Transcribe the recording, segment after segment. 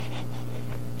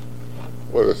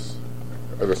Well, as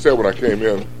I said when I came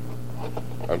in,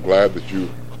 I'm glad that you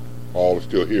all are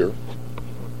still here,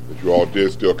 that you all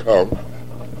did still come.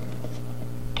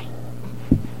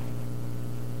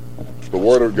 The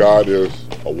Word of God is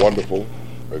a wonderful,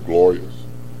 a glorious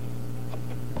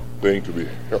thing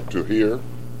to hear,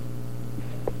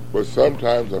 but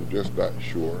sometimes I'm just not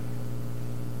sure,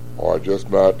 or I'm just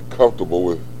not comfortable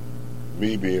with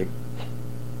me being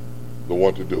the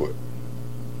one to do it.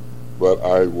 But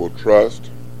I will trust,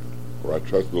 or I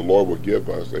trust the Lord will give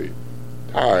us a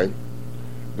time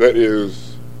that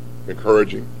is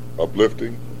encouraging,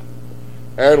 uplifting,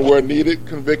 and where needed,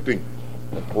 convicting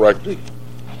and correcting.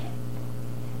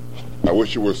 I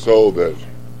wish it were so that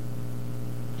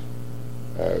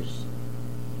as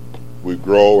we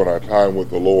grow in our time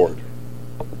with the Lord,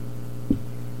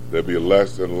 there'd be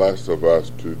less and less of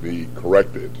us to be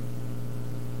corrected.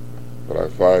 But I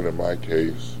find in my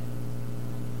case,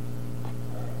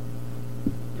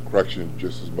 the correction is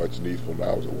just as much needful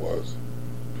now as it was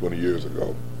 20 years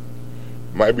ago.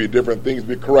 Might be different things to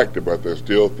be corrected, but there's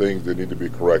still things that need to be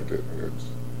corrected.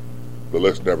 The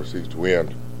list never seems to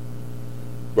end.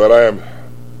 But I am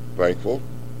thankful.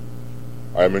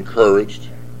 I am encouraged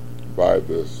by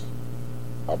this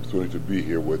opportunity to be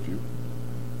here with you.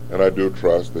 And I do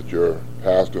trust that your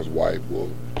pastor's wife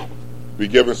will be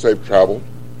given safe travel,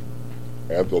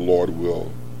 and the Lord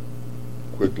will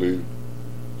quickly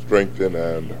strengthen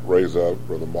and raise up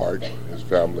Brother Mark and his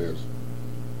family as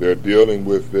they're dealing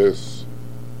with this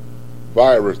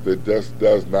virus that just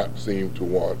does not seem to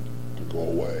want to go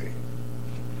away.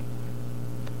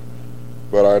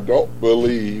 But I don't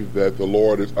believe that the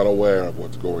Lord is unaware of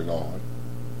what's going on.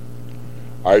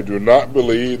 I do not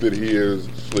believe that he is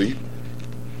asleep.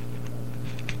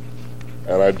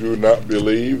 And I do not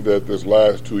believe that this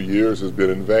last 2 years has been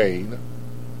in vain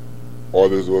or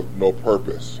there's no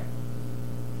purpose.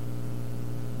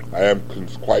 I am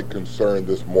quite concerned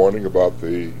this morning about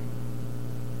the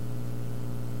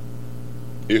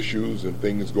issues and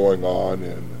things going on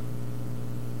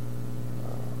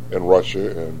in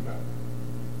Russia and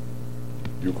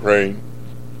Ukraine.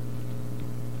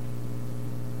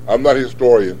 I'm not a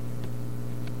historian,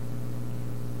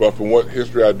 but from what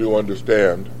history I do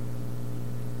understand,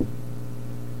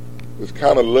 this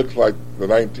kind of looks like the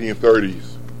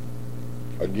 1930s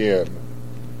again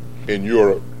in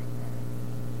Europe.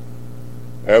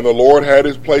 And the Lord had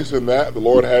his place in that. The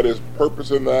Lord had his purpose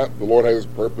in that. The Lord has his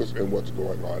purpose in what's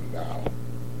going on now.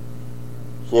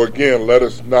 So again, let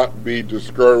us not be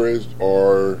discouraged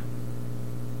or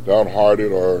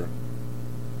downhearted or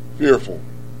fearful.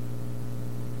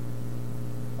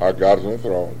 Our God is on the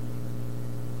throne.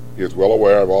 He is well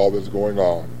aware of all that's going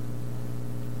on.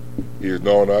 He has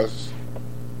known us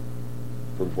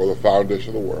from before the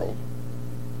foundation of the world.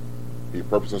 He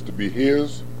purposed us to be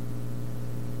his.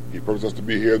 He purposed us to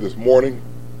be here this morning.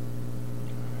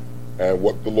 And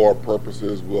what the Lord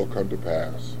purposes will come to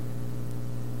pass.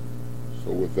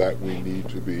 So with that, we need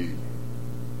to be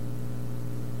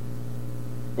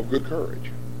of good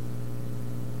courage.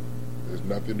 There's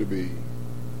nothing to be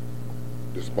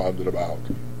despondent about.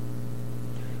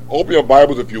 Open your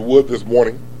Bibles, if you would, this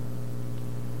morning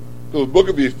to the book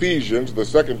of Ephesians, the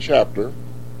 2nd chapter.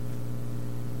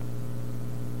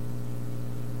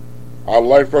 I'd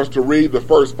like for us to read the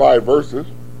first 5 verses,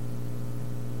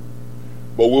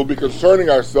 but we'll be concerning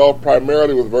ourselves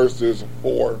primarily with verses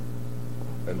 4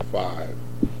 and 5.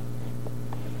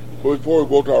 But before we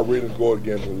go to our reading, go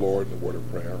again to the Lord in the word of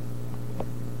prayer.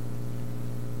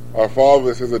 Our Father,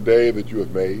 this is a day that you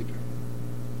have made.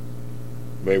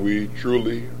 May we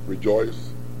truly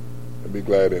rejoice and be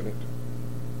glad in it.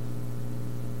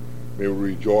 May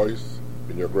we rejoice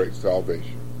in your great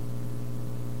salvation.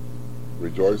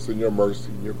 Rejoice in your mercy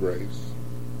and your grace.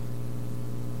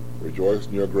 Rejoice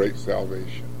in your great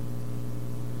salvation.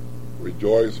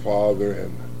 Rejoice, Father,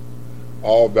 in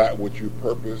all that which you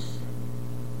purpose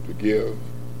to give,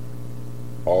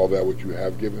 all that which you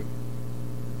have given,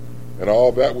 and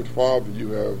all that which, Father,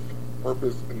 you have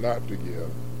purposed not to give.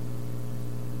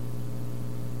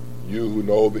 You who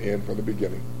know the end from the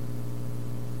beginning.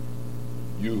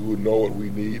 You who know what we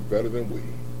need better than we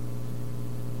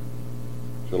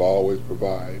shall always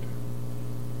provide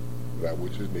that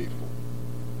which is needful.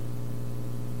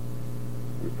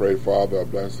 We pray, Father, a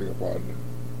blessing upon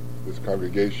this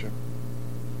congregation,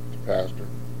 this pastor,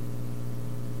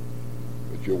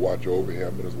 that you'll watch over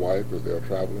him and his wife as they're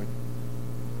traveling,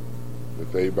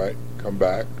 that they might come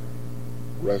back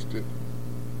rested,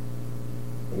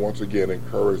 and once again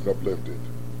encouraged and uplifted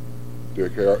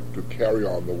to carry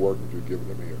on the work that you've given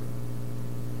them here.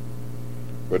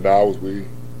 But now as we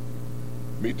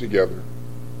meet together,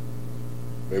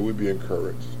 May we be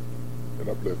encouraged and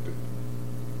uplifted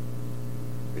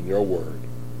in your word.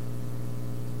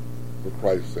 For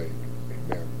Christ's sake,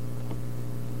 amen.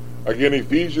 Again,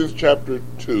 Ephesians chapter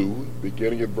 2,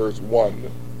 beginning at verse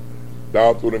 1,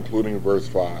 down through and including verse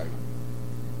 5.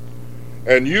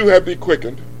 And you have been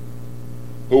quickened,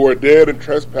 who were dead in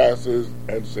trespasses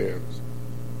and sins,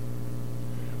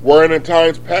 wherein in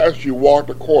times past you walked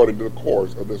according to the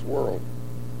course of this world,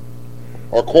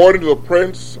 according to the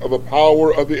prince of the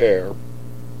power of the air,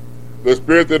 the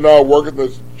spirit that now worketh in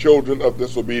the children of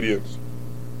disobedience,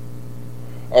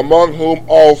 among whom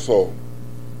also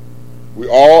we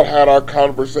all had our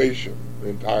conversation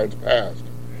in times past,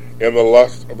 in the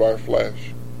lust of our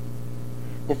flesh,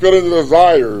 fulfilling the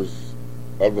desires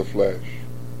of the flesh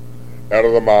and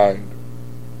of the mind,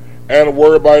 and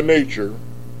were by nature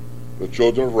the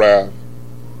children of wrath,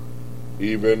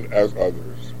 even as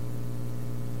others.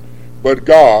 But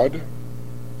God,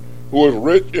 who is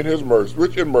rich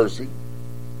in mercy,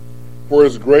 for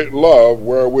his great love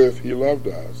wherewith he loved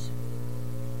us,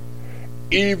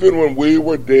 even when we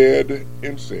were dead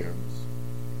in sins,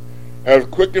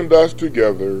 hath quickened us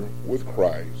together with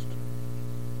Christ.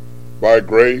 By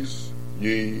grace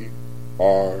ye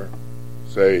are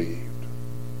saved.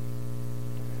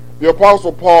 The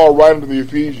Apostle Paul, writing to the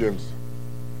Ephesians,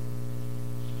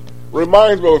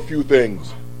 reminds them of a few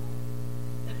things.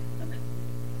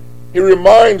 He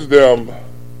reminds them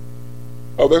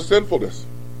of their sinfulness.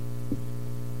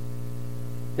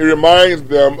 He reminds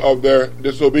them of their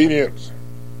disobedience.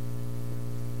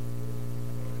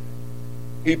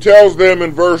 He tells them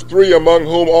in verse 3, among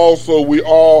whom also we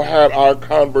all had our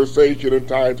conversation in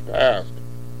times past,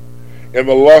 in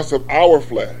the lust of our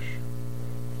flesh,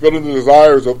 fulfilling the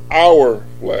desires of our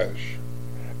flesh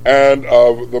and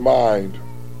of the mind,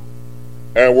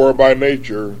 and were by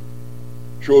nature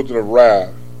children of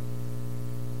wrath,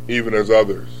 even as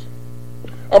others.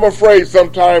 I'm afraid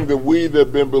sometimes that we that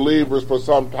have been believers for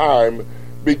some time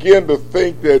begin to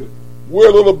think that we're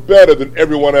a little better than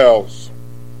everyone else.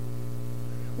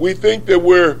 We think that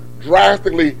we're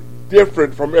drastically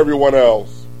different from everyone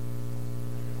else.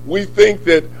 We think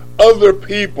that other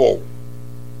people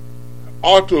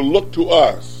ought to look to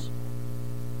us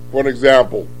for an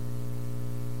example.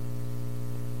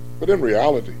 But in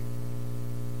reality,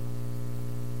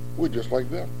 we're just like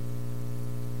them.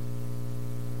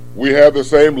 We have the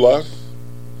same lusts,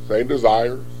 same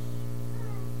desires,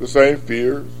 the same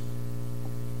fears,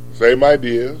 the same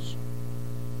ideas.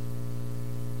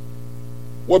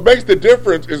 What makes the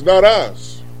difference is not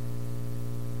us.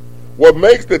 What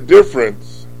makes the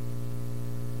difference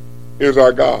is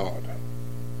our God.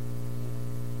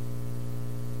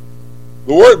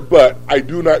 The word "but" I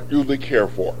do not usually care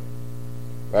for.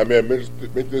 I may have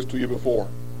mentioned this to you before.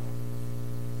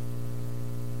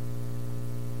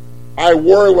 I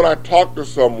worry when I talk to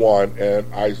someone and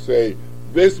I say,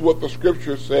 this is what the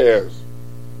scripture says.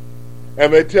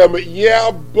 And they tell me,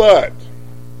 yeah, but.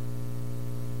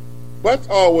 But's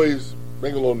always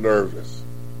make me a little nervous.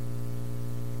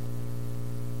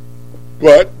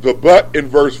 But the but in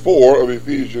verse 4 of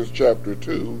Ephesians chapter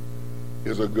 2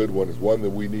 is a good one. It's one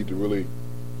that we need to really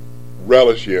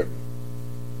relish in.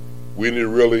 We need to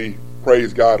really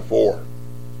praise God for.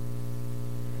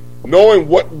 Knowing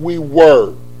what we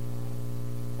were,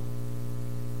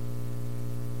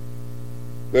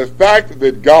 the fact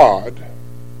that God,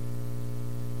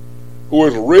 who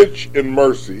is rich in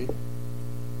mercy,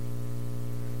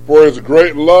 for his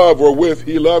great love wherewith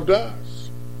he loved us.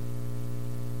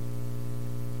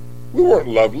 We weren't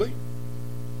lovely.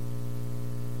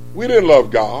 We didn't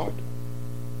love God.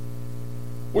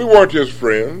 We weren't his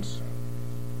friends.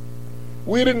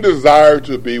 We didn't desire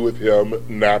to be with him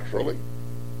naturally.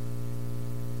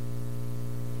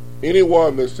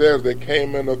 Anyone that says they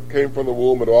came from the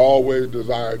womb and always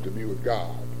desired to be with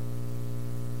God,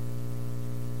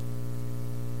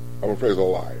 I'm afraid is a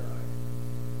liar.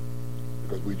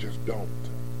 Because we just don't.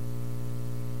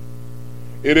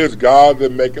 It is God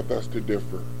that maketh us to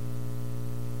differ.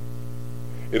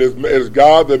 It is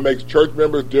God that makes church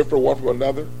members differ one from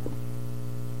another.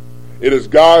 It is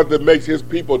God that makes his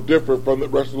people differ from the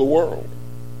rest of the world.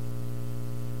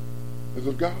 It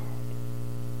is God.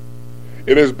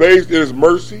 It is based in his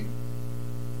mercy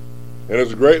and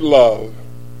his great love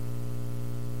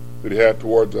that he had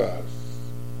towards us.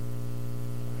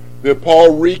 Then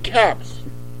Paul recaps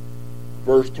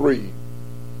verse 3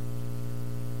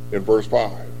 in verse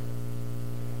 5.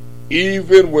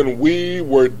 Even when we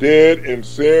were dead in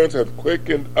sins, hath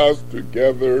quickened us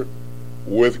together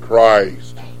with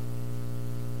Christ.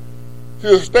 See,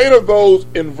 the state of those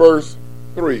in verse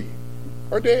 3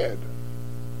 are dead.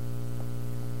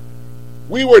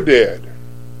 We were dead.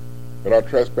 and our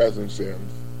trespasses and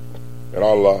sins and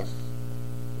our lusts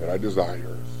and our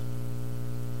desires.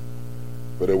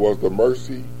 But it was the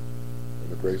mercy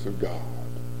and the grace of God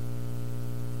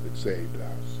that saved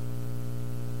us.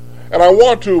 And I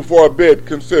want to, for a bit,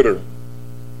 consider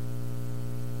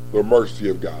the mercy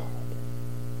of God.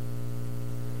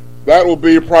 That will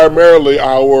be primarily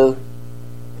our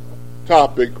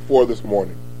topic for this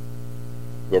morning.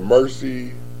 The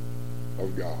mercy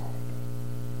of God.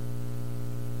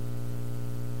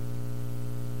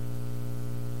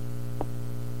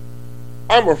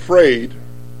 I'm afraid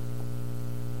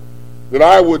that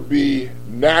I would be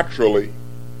naturally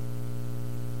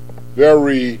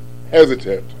very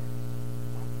hesitant,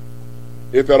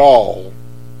 if at all,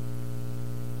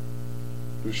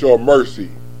 to show mercy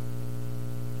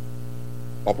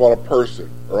upon a person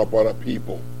or upon a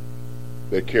people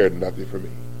that cared nothing for me.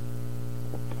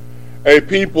 A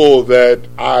people that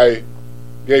I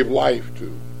gave life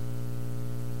to.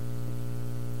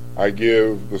 I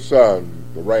give the sun,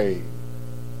 the rain,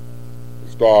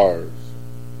 the stars,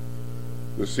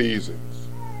 the seasons.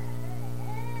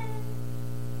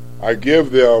 I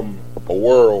give them a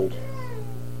world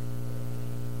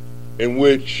in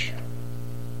which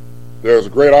there's a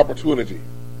great opportunity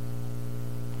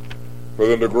for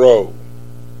them to grow,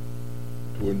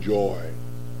 to enjoy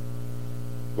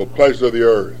the pleasure of the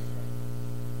earth.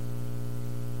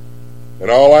 And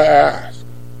all I ask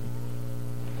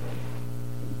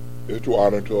is to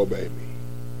honor and to obey me.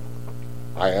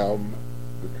 I am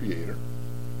the Creator.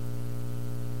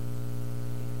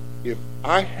 If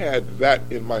I had that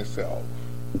in myself,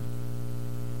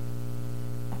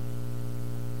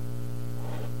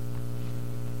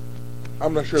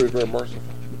 I'm not sure it'd be very merciful.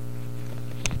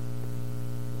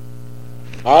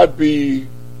 I'd be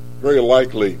very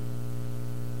likely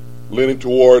leaning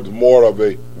towards more of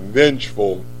a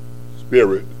vengeful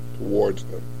spirit towards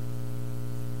them.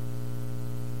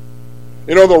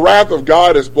 You know, the wrath of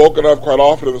God is spoken of quite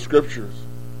often in the Scriptures.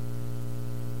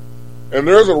 And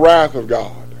there's a wrath of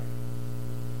God.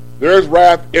 There's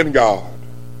wrath in God.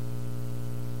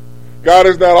 God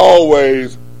is not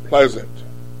always pleasant.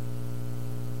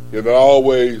 He's not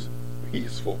always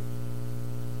peaceful.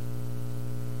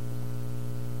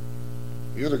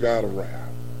 He is a God of wrath.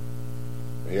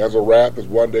 And he has a wrath that's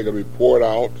one day going to be poured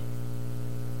out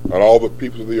on all the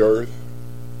peoples of the earth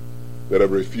that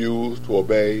have refused to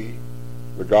obey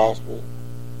the gospel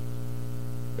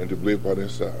and to believe upon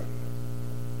his Son.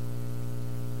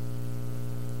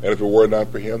 And if it were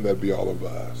not for him, that'd be all of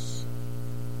us.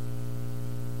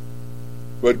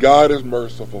 But God is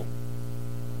merciful.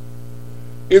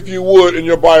 If you would, in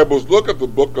your Bibles, look at the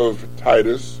book of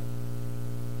Titus,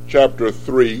 chapter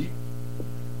 3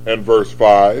 and verse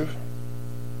 5.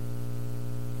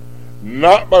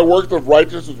 Not by works of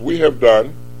righteousness we have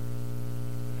done,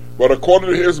 but according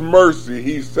to his mercy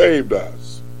he saved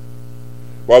us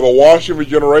by the washing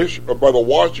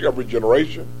of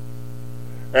regeneration,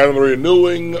 and the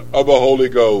renewing of the Holy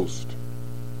Ghost.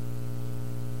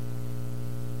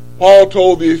 Paul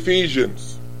told the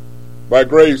Ephesians, by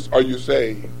grace are you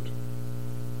saved.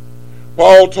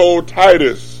 Paul told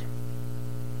Titus,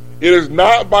 it is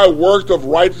not by works of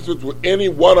righteousness which any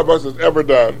one of us has ever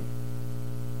done,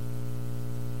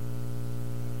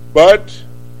 but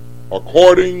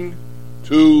according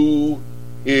to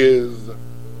his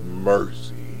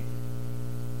mercy.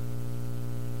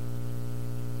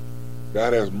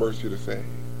 God has mercy to save.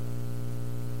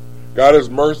 God is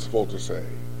merciful to save.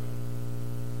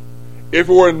 If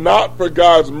it were not for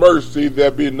God's mercy,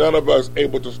 there'd be none of us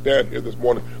able to stand here this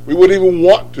morning. We wouldn't even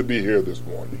want to be here this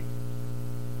morning.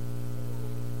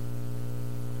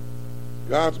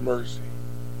 God's mercy.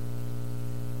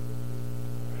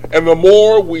 And the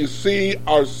more we see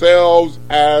ourselves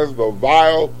as the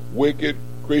vile, wicked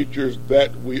creatures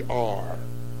that we are,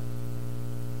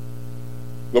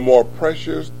 the more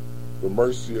precious the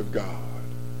mercy of God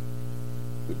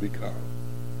to become.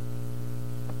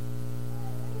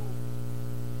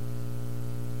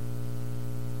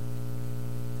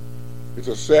 It's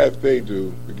a sad thing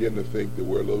to begin to think that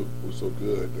we're so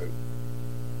good that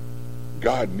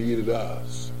God needed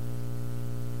us.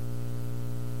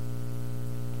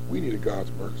 We needed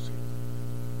God's mercy.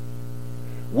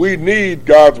 We need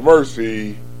God's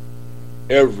mercy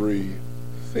every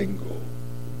single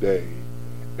day,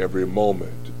 every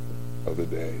moment of the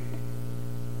day.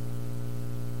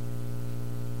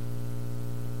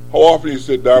 How often do you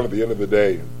sit down at the end of the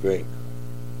day and think,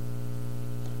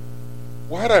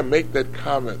 why did I make that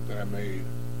comment that I made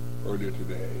earlier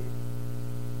today?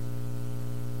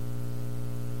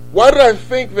 Why did I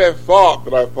think that thought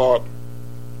that I thought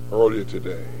earlier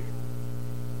today?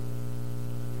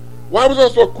 Why was I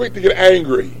so quick to get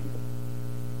angry?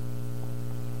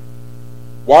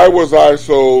 Why was I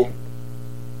so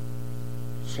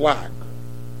slack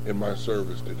in my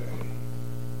service today?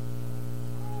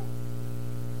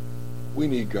 We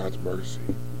need God's mercy,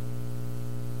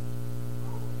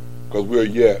 because we are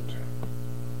yet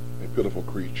a pitiful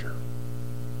creature.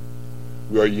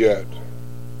 We are yet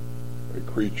a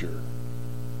creature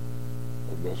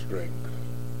of no strength.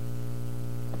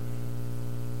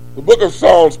 The book of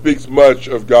Psalms speaks much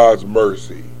of God's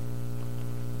mercy.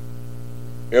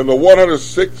 In the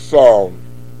 106th Psalm,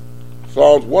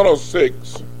 Psalms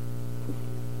 106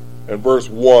 and verse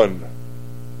 1,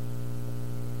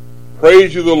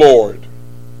 praise you the Lord.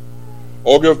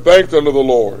 Oh, give thanks unto the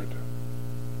Lord,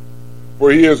 for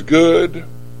he is good,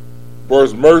 for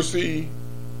his mercy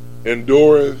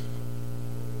endureth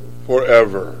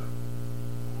forever.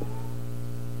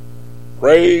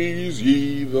 Praise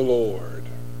ye the Lord.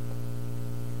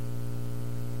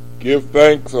 Give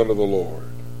thanks unto the Lord.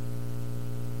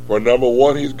 For number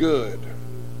one, he's good.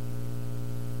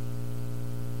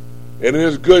 And in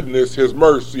his goodness, his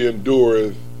mercy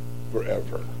endureth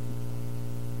forever.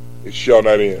 It shall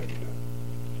not end.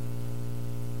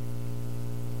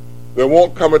 There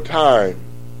won't come a time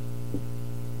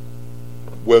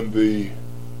when the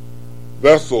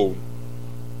vessel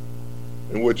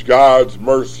in which God's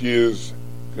mercy is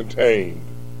contained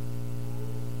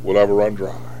will ever run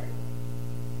dry.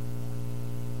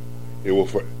 It will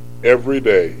for every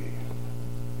day,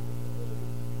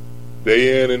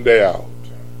 day in and day out,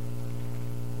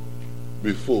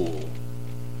 be full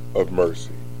of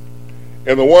mercy.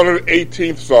 In the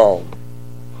 118th Psalm,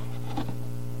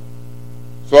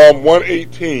 Psalm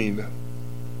 118,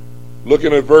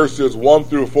 looking at verses 1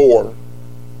 through 4,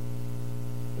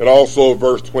 and also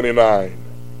verse 29.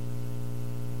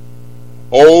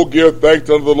 Oh, give thanks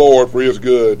unto the Lord, for he is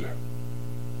good,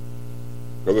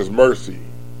 because his mercy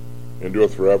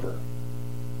endureth forever.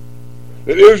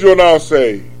 Let Israel now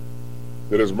say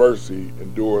that his mercy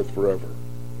endureth forever.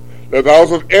 Let the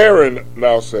house of Aaron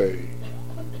now say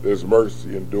that his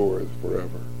mercy endureth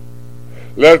forever.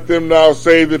 Let them now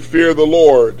say that fear the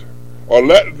Lord, or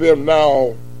let them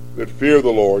now that fear the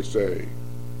Lord say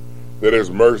that his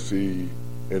mercy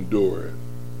endureth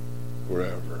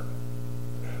forever.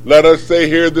 Let us say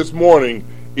here this morning,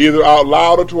 either out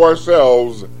loud or to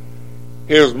ourselves,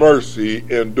 his mercy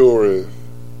endureth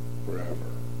forever.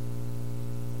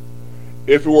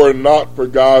 If it were not for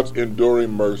God's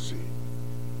enduring mercy,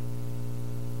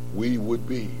 we would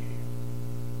be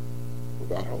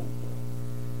without hope.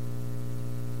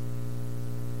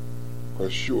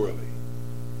 Because surely,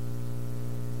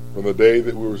 from the day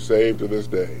that we were saved to this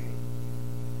day,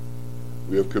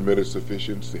 we have committed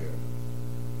sufficient sin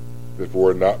that if it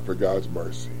were not for God's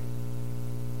mercy,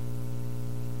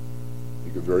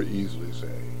 you could very easily say,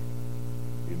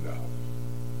 enough.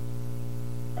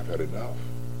 I've had enough.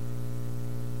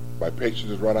 My patience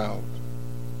has run out.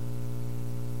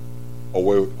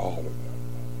 Away with all of them.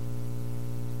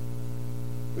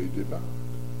 But he did not.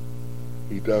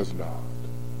 He does not.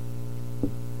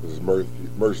 His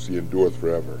mercy endureth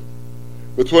forever.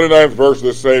 The 29th verse of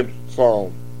the same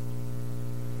psalm.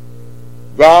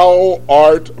 Thou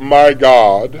art my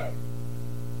God,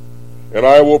 and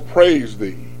I will praise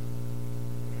thee.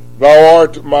 Thou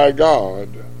art my God,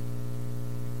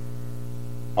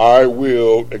 I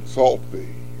will exalt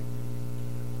thee.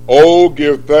 O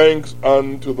give thanks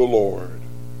unto the Lord,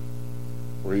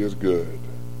 for he is good,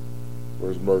 for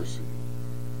his mercy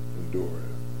endureth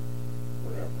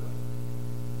forever.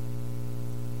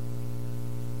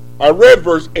 I read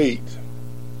verse 8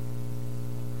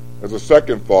 as a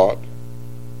second thought,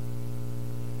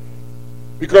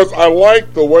 because I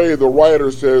like the way the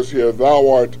writer says here, thou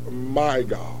art my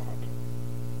God,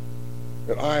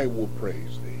 and I will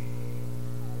praise thee.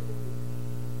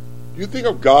 Do you think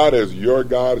of God as your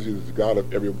God, as he's the God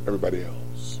of everybody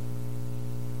else?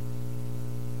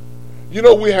 You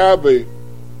know, we have a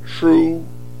true,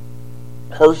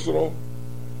 personal,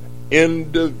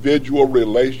 individual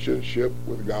relationship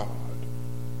with God.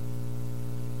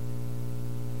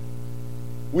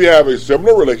 We have a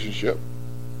similar relationship.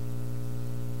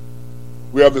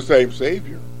 We have the same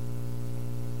Savior.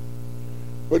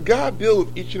 But God deals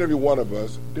with each and every one of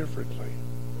us differently.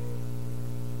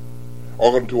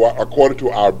 According to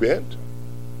our bent,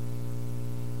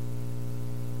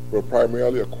 but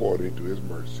primarily according to his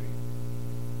mercy.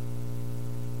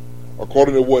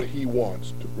 According to what he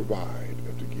wants to provide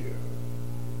and to give.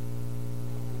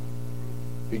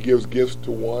 He gives gifts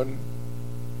to one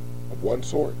of one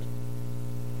sort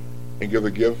and gives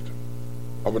a gift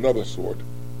of another sort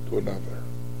to another.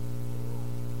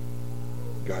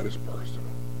 God is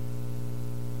personal.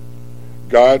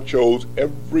 God chose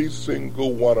every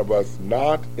single one of us,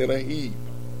 not in a heap,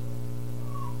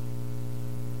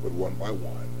 but one by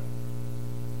one.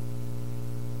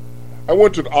 I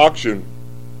went to an auction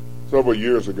several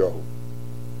years ago,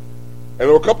 and there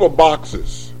were a couple of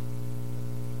boxes,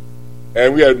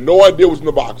 and we had no idea what was in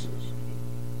the boxes.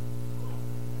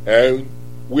 And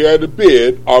we had to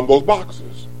bid on those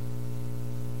boxes,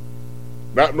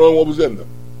 not knowing what was in them.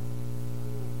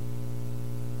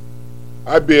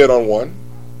 I bid on one,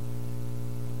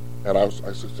 and I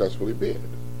successfully bid.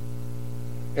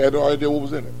 I had no idea what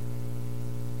was in it.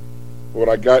 But when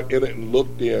I got in it and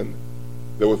looked in,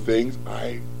 there were things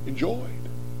I enjoyed.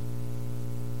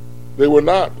 They were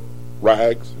not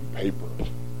rags and paper.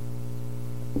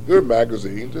 They were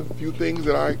magazines and a few things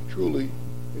that I truly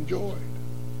enjoyed.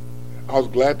 I was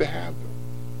glad to have them.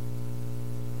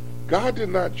 God did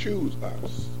not choose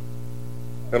us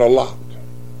in a lot.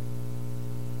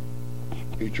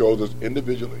 He chose us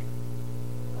individually,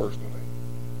 personally.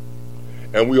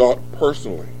 And we ought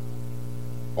personally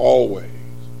always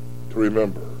to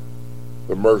remember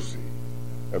the mercy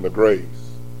and the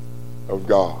grace of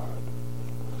God,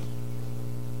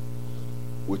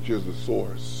 which is the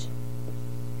source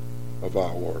of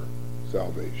our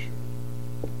salvation.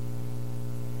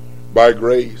 By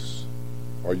grace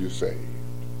are you saved.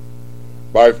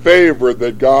 By favor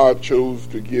that God chose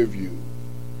to give you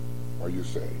are you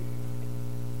saved.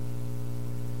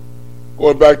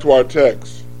 Going back to our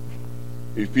text,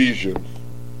 Ephesians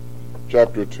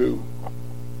chapter 2.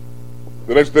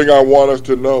 The next thing I want us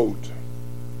to note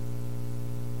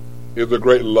is the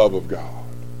great love of God.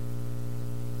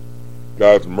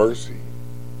 God's mercy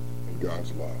and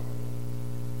God's love.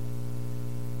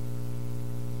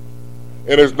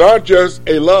 And it's not just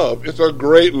a love, it's a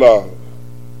great love.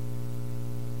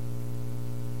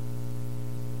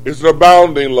 It's an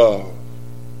abounding love.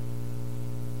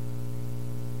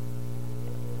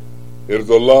 It is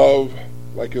a love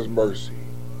like his mercy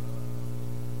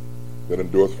that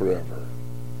endureth forever.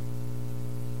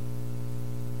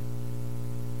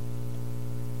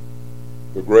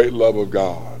 The great love of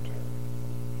God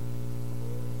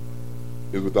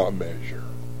is without measure.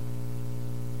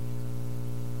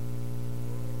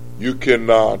 You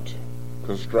cannot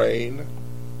constrain,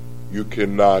 you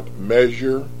cannot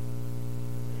measure,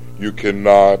 you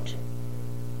cannot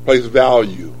place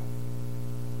value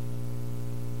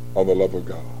on the love of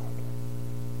God.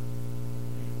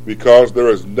 Because there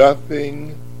is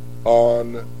nothing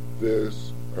on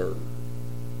this earth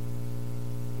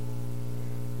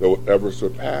that will ever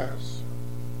surpass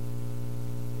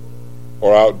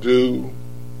or outdo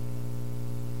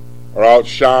or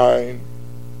outshine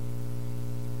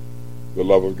the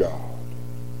love of God.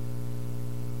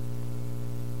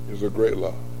 It's a great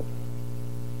love.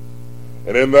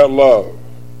 And in that love,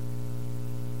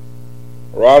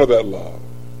 or out of that love,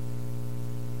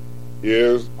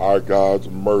 is our God's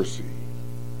mercy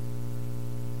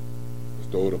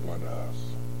bestowed upon us.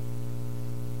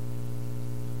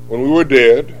 When we were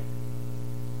dead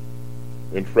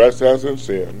in trespasses and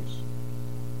sins,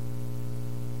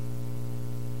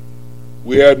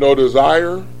 we had no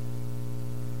desire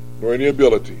nor any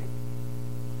ability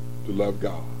to love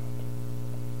God.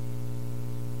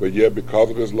 But yet, because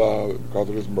of his love and because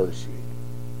of his mercy,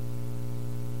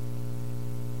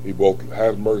 he both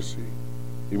has mercy,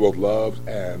 he both loves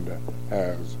and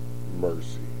has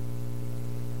mercy.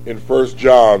 In 1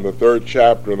 John, the 3rd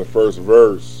chapter and the 1st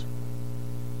verse,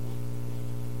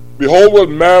 behold what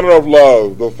manner of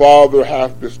love the Father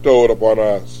hath bestowed upon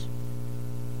us,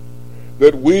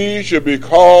 that we should be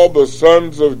called the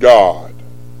sons of God.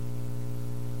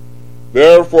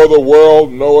 Therefore the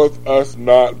world knoweth us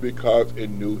not, because it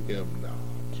knew him not.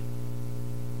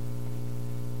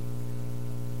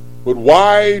 But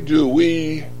why do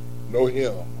we know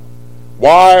him?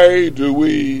 Why do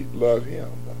we love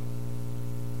him?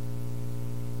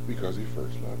 Because he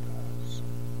first loved us.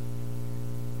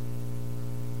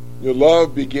 Your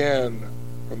love began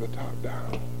from the top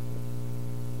down.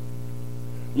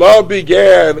 Love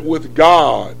began with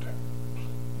God,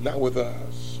 not with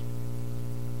us.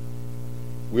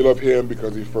 We love him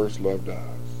because he first loved us.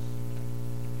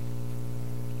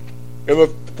 In the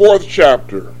 4th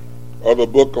chapter of the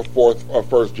book of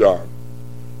 1 John,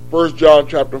 1 John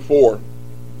chapter 4,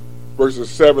 verses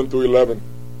 7 through 11.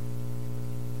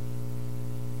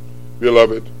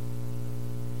 Beloved,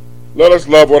 let us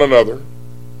love one another,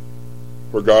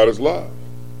 for God is love.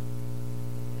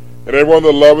 And everyone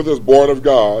that loveth is born of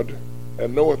God,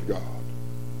 and knoweth God.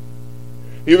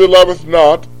 He that loveth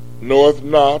not, knoweth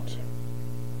not.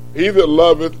 He that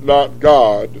loveth not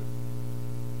God.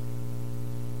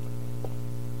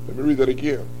 Let me read that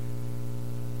again.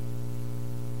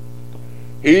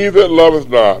 He that loveth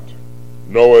not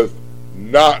knoweth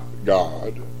not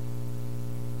God,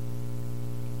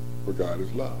 for God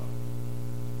is love.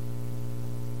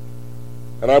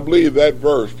 And I believe that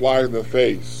verse flies in the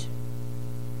face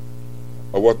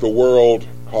of what the world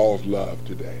calls love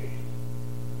today.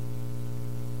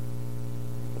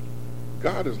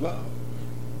 God is love.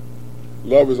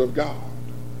 Love is of God.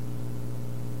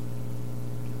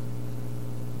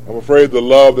 I'm afraid the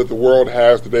love that the world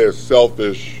has today is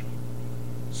selfish,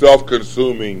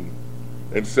 self-consuming,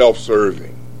 and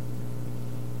self-serving.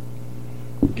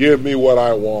 Give me what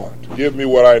I want. Give me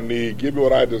what I need. Give me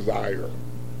what I desire.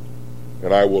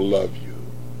 And I will love you.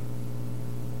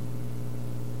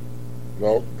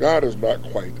 No, God is not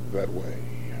quite that way.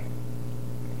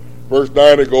 Verse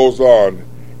 9, it goes on.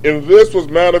 In this was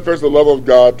manifest the love of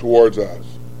God towards us,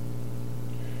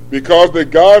 because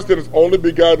that God sent his only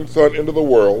begotten Son into the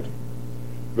world,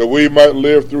 that we might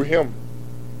live through him.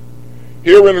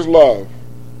 Herein is love,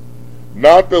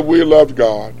 not that we loved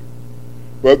God,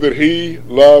 but that he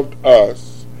loved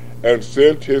us and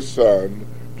sent his Son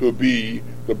to be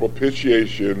the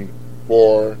propitiation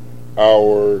for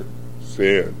our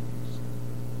sins.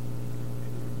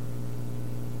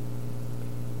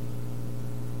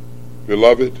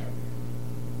 Beloved,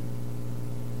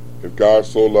 if God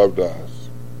so loved us,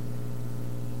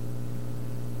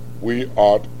 we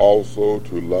ought also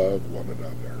to love one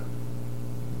another.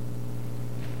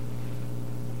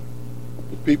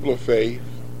 The people of faith,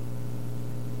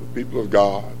 the people of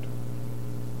God,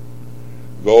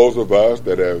 those of us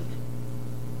that have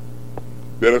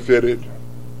benefited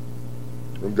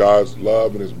from God's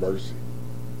love and his mercy,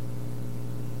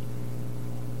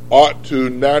 ought to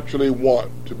naturally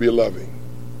want to be loving.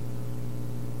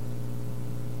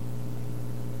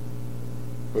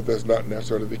 But that's not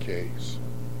necessarily the case.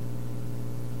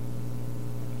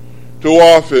 Too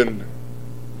often,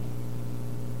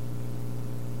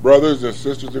 brothers and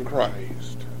sisters in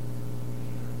Christ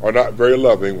are not very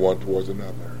loving one towards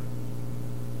another.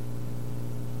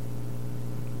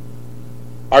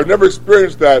 I've never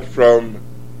experienced that from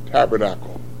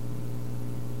Tabernacle.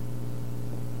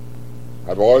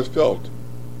 I've always felt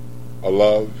a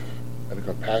love and a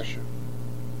compassion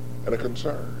and a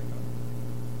concern.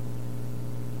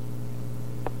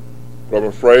 But I'm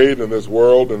afraid in this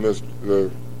world, in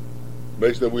the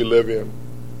nation that we live in,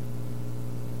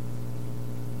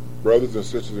 brothers and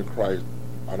sisters in Christ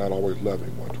are not always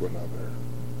loving one to another.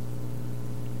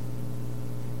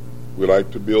 We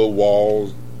like to build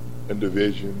walls and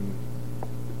division.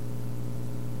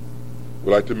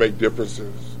 We like to make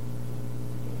differences.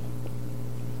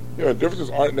 You know, differences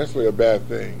aren't necessarily a bad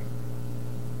thing.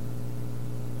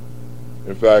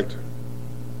 In fact,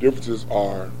 differences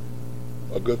are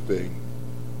a good thing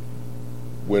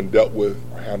when dealt with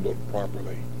or handled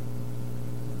properly.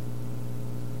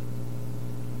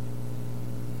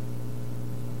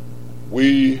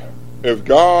 If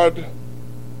God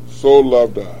so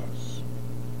loved us,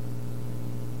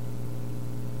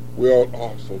 we ought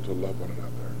also to love one another.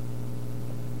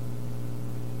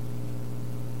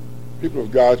 People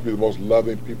of God should be the most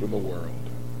loving people in the world,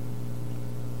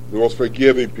 the most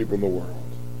forgiving people in the world,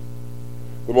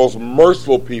 the most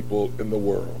merciful people in the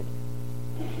world.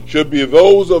 Should be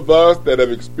those of us that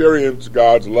have experienced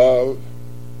God's love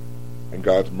and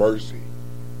God's mercy,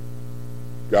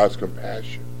 God's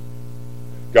compassion,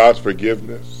 God's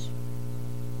forgiveness,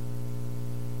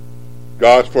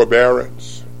 God's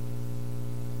forbearance.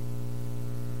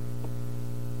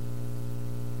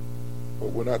 But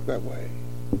we're not that way.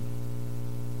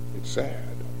 It's sad.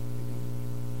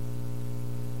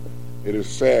 It is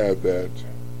sad that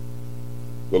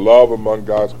the love among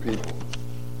God's people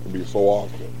can be so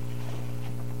often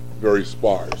very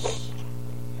sparse,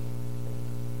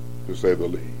 to say the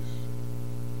least.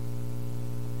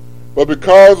 But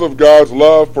because of God's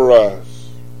love for us,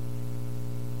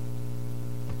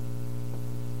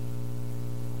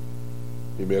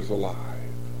 he made us alive.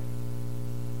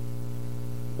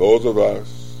 Those of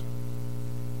us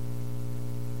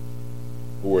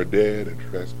who were dead in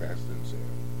trespasses and sin.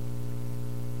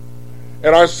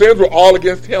 And our sins were all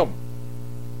against him.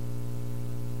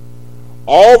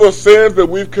 All the sins that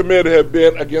we've committed have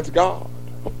been against God.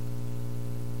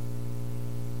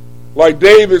 Like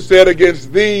David said,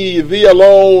 against thee, thee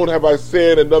alone have I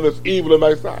sinned and done this evil in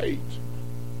thy sight.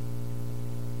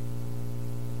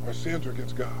 Our sins are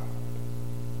against God.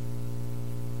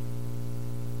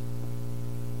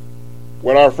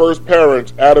 When our first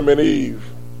parents, Adam and Eve,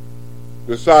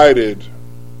 decided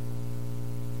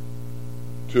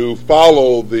to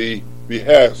follow the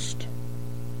behest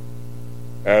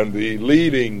and the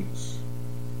leadings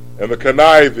and the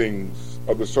connivings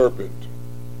of the serpent,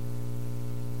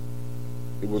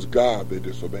 It was God they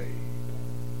disobeyed.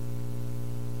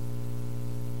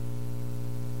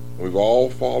 We've all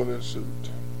fallen in suit.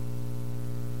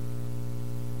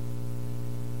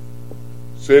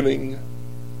 Sinning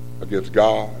against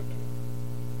God,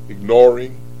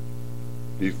 ignoring,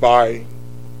 defying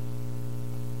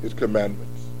His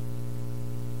commandments,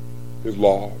 His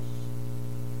laws,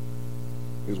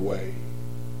 His way.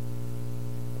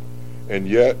 And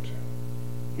yet,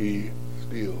 He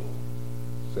still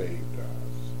saved us.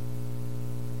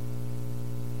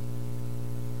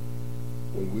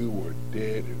 When we were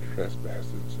dead in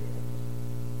trespasses and sins,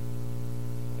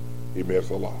 He made us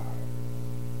alive.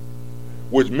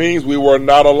 Which means we were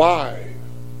not alive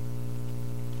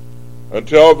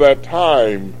until that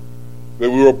time that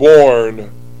we were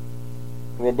born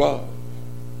from above.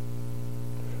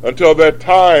 Until that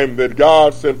time that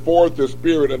God sent forth His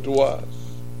Spirit unto us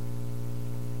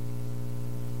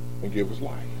and gave us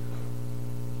life.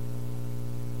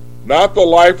 Not the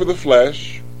life of the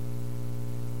flesh,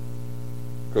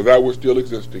 because that we're still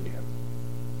existing in.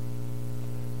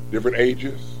 Different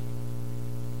ages,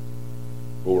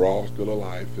 but we're all still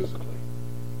alive physically.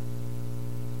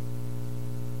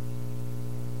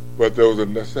 But there was a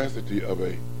necessity of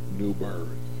a new birth.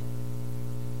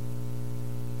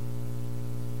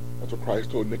 That's what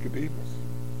Christ told Nicodemus.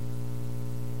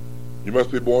 You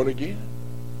must be born again.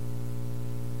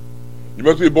 You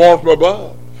must be born from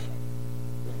above.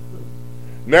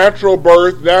 Natural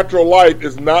birth, natural life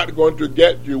is not going to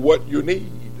get you what you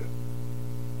need.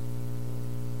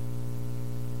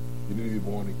 You need to be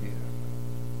born again.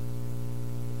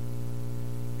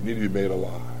 You need to be made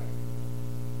alive.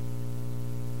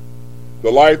 The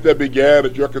life that began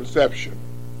at your conception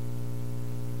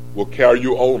will carry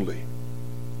you only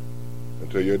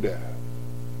until your death.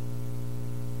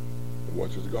 And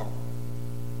once it's gone,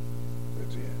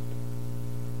 that's it.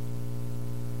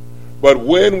 But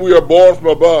when we are born from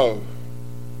above,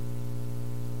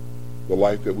 the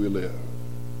life that we live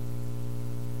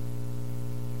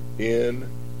in,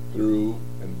 through,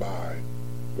 and by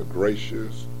the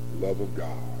gracious love of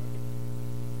God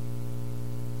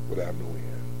would have no end.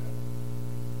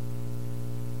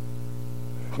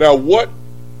 Now, what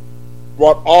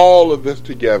brought all of this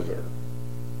together?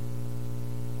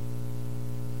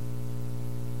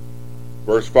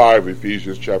 Verse 5,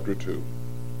 Ephesians chapter 2.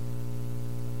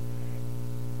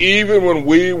 Even when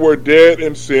we were dead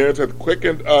in sins, hath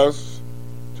quickened us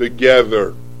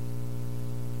together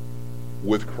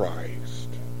with Christ.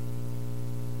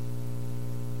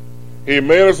 He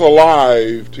made us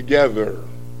alive together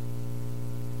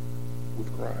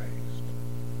with Christ.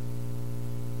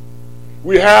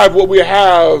 We have what we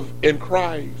have in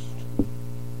Christ.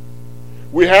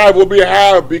 We have what we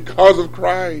have because of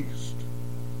Christ.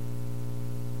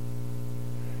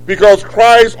 Because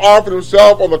Christ offered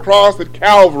Himself on the cross at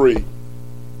Calvary,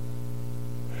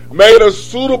 made us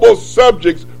suitable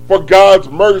subjects for God's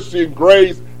mercy and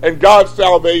grace and God's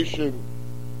salvation.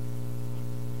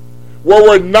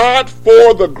 Were it not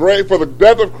for the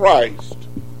death of Christ,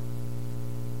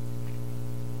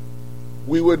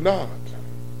 we would not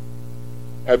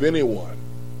have anyone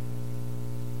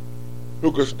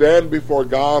who could stand before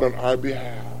God on our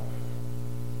behalf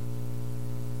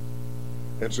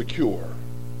and secure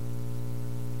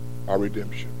our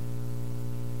redemption,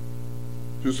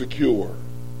 to secure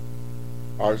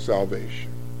our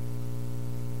salvation,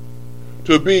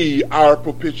 to be our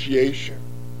propitiation,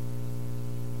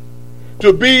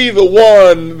 to be the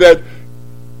one that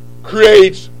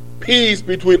creates peace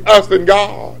between us and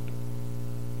God,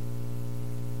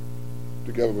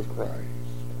 together with Christ.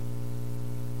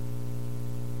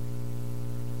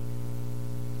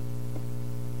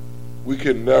 We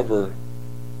can never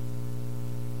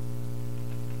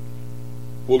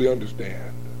fully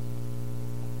understand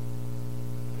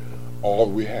all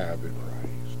we have in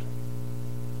Christ.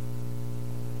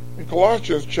 In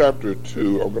Colossians chapter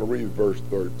 2, I'm going to read verse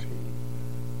 13.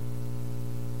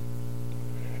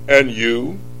 And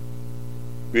you,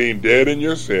 being dead in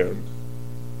your sins,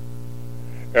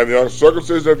 and the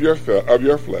uncircumcision of your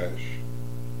flesh,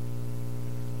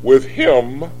 with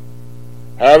Him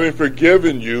having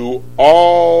forgiven you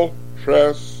all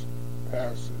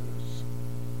trespasses.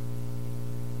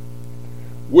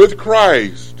 With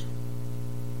Christ,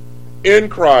 in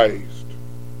Christ,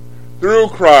 through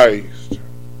Christ,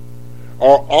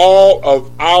 are all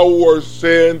of our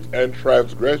sins and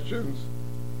transgressions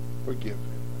forgiven.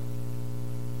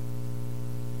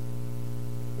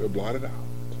 They're blotted out.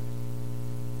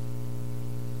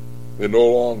 They no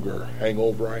longer hang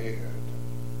over our head.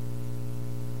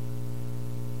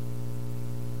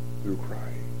 Through Christ.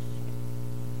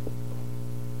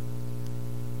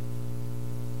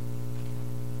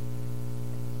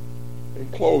 In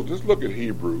close, let's look at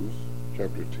Hebrews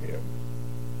chapter 10.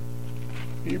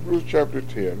 Hebrews chapter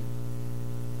 10.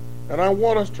 And I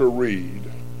want us to read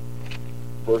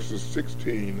verses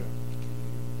 16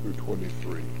 through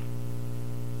 23.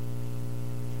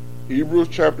 Hebrews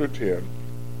chapter 10,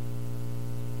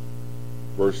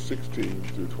 verse 16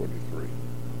 through 23.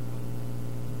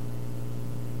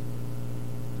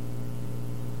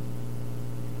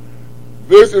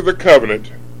 This is the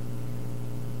covenant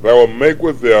that I will make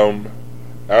with them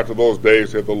after those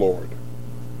days, saith the Lord.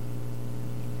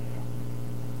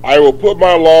 I will put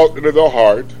my laws into their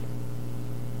heart,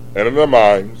 and in their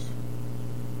minds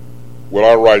will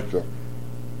I write them.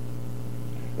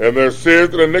 And their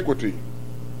sins and iniquity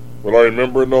will I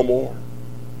remember no more.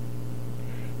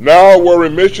 Now where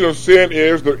remission of sin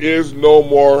is, there is no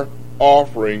more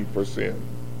offering for sin.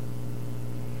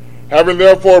 Having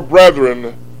therefore,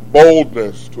 brethren,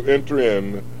 boldness to enter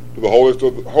in to the holiest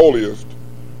of the holiest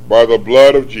by the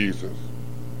blood of Jesus,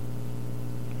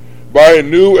 by a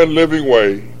new and living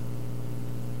way,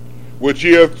 which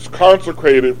he hath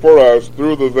consecrated for us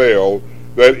through the veil,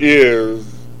 that is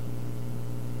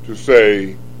to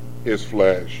say, his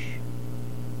flesh.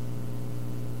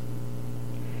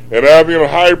 And having a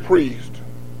high priest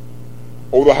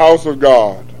over the house of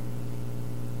God,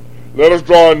 let us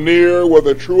draw near with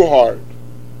a true heart,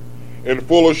 in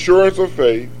full assurance of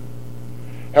faith,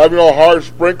 having our hearts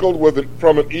sprinkled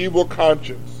from an evil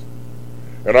conscience,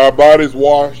 and our bodies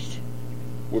washed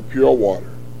with pure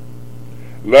water.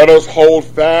 Let us hold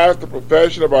fast the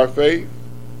profession of our faith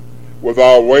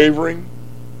without wavering,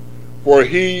 for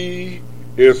he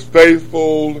is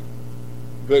faithful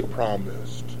that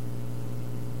promised.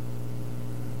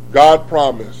 God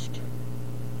promised.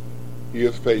 He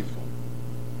is faithful.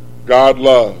 God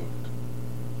loved.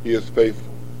 He is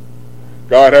faithful.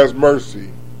 God has mercy.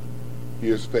 He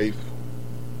is faithful.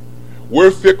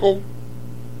 We're fickle.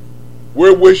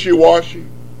 We're wishy-washy.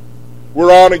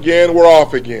 We're on again. We're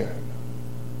off again.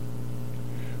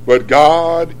 But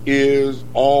God is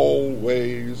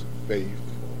always faithful.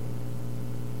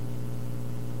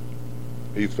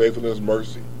 He's faithful in his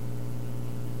mercy.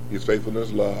 He's faithful in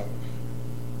his love.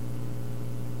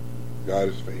 God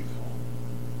is faithful.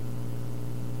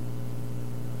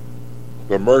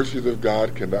 The mercies of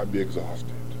God cannot be exhausted.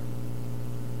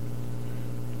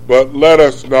 But let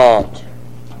us not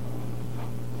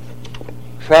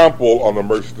trample on the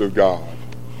mercies of God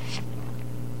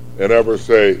and ever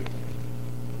say,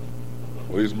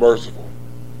 well, he's merciful.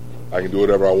 I can do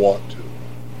whatever I want to.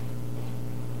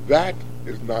 That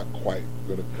is not quite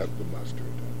going to cut the mustard.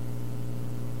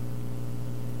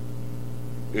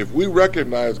 If we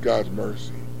recognize God's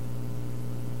mercy,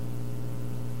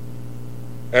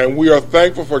 and we are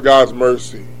thankful for God's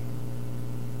mercy,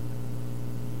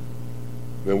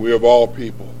 then we of all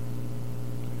people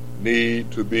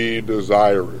need to be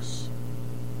desirous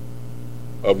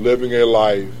of living a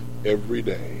life every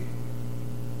day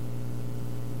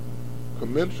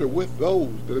commensurate with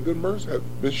those that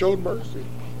have been shown mercy.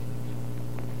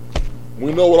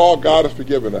 We know what all God has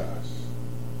forgiven us.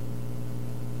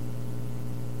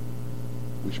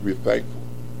 We should be thankful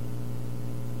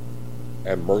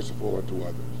and merciful unto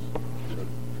others.